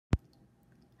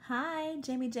Hi,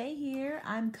 Jamie J here.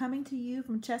 I'm coming to you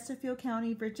from Chesterfield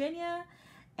County, Virginia,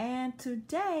 and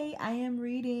today I am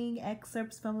reading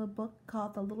excerpts from a book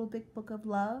called The Little Big Book of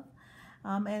Love,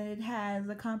 and it has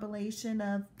a compilation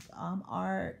of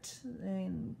art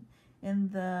in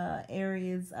the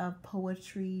areas of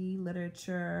poetry,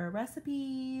 literature,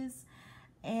 recipes,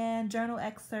 and journal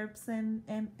excerpts, and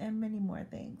many more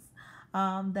things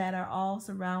that are all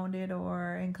surrounded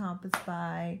or encompassed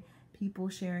by people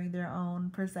sharing their own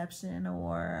perception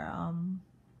or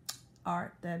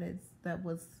art that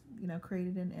was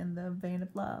created in the vein of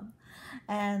love.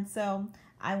 And so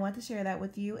I want to share that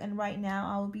with you. And right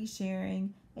now I will be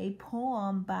sharing a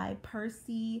poem by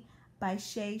Percy by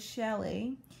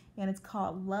Shelley, and it's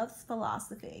called Love's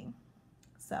Philosophy.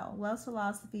 So Love's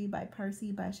Philosophy by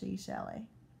Percy by Shelley.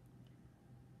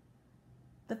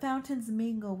 The fountains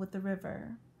mingle with the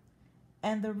river,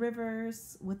 and the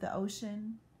rivers with the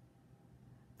ocean.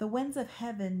 The winds of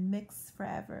heaven mix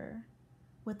forever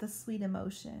with the sweet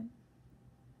emotion.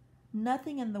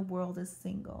 Nothing in the world is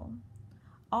single.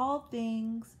 All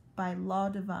things by law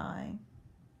divine.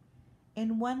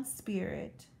 In one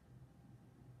spirit,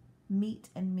 meet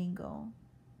and mingle.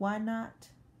 Why not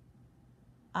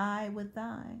I with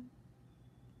thine?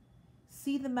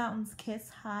 See the mountains kiss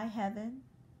high heaven,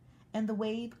 and the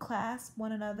wave clasp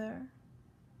one another.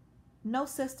 No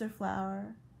sister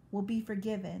flower will be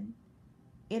forgiven.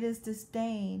 It is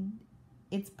disdained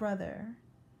its brother,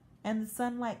 and the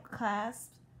sunlight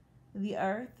clasps the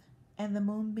earth, and the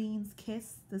moonbeams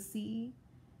kiss the sea,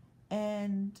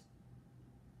 and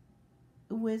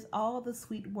with all the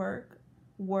sweet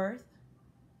worth,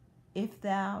 if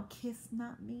thou kiss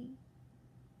not me.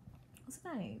 It's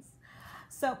nice.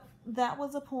 So that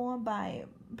was a poem by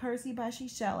Percy by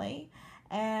Shelley,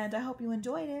 and I hope you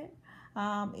enjoyed it.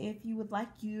 If you would like,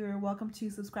 you're welcome to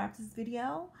subscribe to this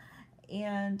video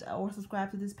and or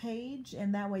subscribe to this page,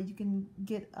 and that way you can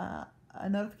get a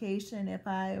notification if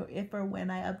or when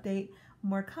I update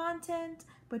more content.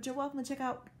 But you're welcome to check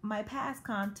out my past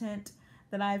content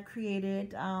that I've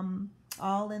created,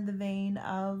 all in the vein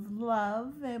of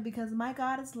love, because my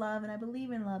God is love, and I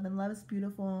believe in love, and love is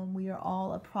beautiful, and we are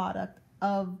all a product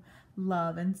of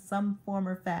love in some form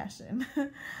or fashion.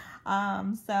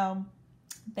 So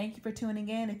thank you for tuning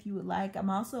in. If you would like, I'm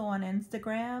also on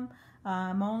Instagram.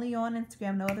 I'm only on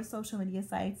Instagram, no other social media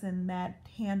sites, and that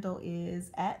handle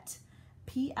is at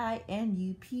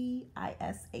PINUPISH.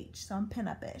 So I'm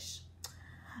Pinupish.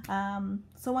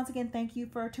 So once again, thank you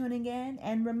for tuning in,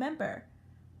 and remember,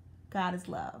 God is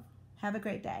love. Have a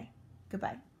great day.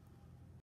 Goodbye.